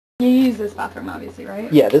You use this bathroom, obviously,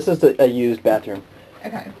 right? Yeah, this is a used bathroom.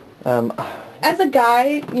 Okay. Um, As a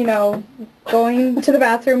guy, you know, going to the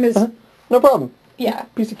bathroom is... No problem. Yeah.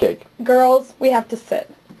 Piece of cake. Girls, we have to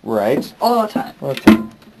sit. Right. All the time. All the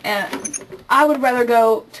time. And I would rather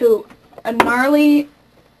go to a gnarly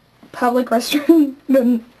public restroom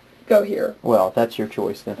than go here. Well, that's your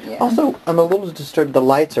choice then. Yeah. Also, I'm a little disturbed. The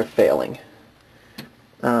lights are failing.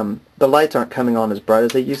 The lights aren't coming on as bright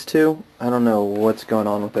as they used to. I don't know what's going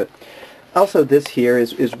on with it. Also, this here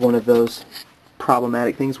is one of those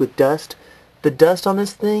problematic things with dust. The dust on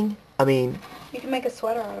this thing, I mean... You can make a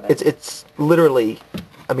sweater out of it. It's literally,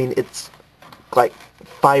 I mean, it's like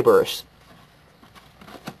fibers.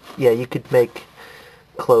 Yeah, you could make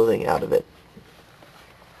clothing out of it.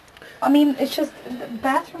 I mean, it's just, the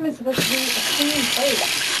bathroom is supposed to be a clean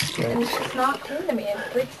place. Right. And it's just not clean to me. It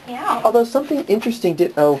freaks me out. Although something interesting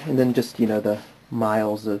did, and then just, you know, the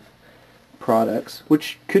miles of products,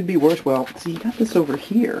 which could be worse. Well, see, you got this over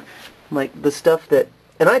here. Like, the stuff that,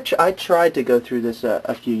 and I tried to go through this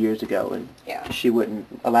a few years ago, and she wouldn't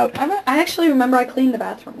allow it. I actually remember I cleaned the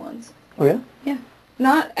bathroom once. Oh, yeah? Yeah.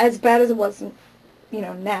 Not as bad as it was, you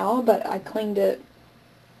know, now, but I cleaned it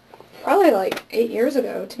probably like 10 years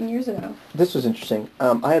ago. This was interesting.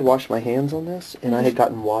 I had washed my hands on this, and I had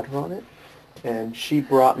gotten water on it, and she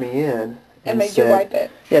brought me in and made said, you wipe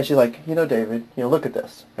it. Yeah, she's like, you know, David, you know, look at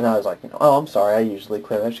this. And I was like, you know, oh, I'm sorry, I usually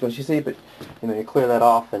clear that. She goes, you see, but, you know, you clear that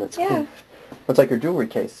off, and it's clean. It's like her jewelry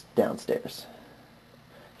case downstairs.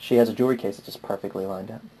 She has a jewelry case that's just perfectly lined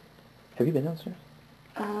up. Have you been downstairs?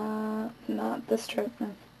 Not this trip, no.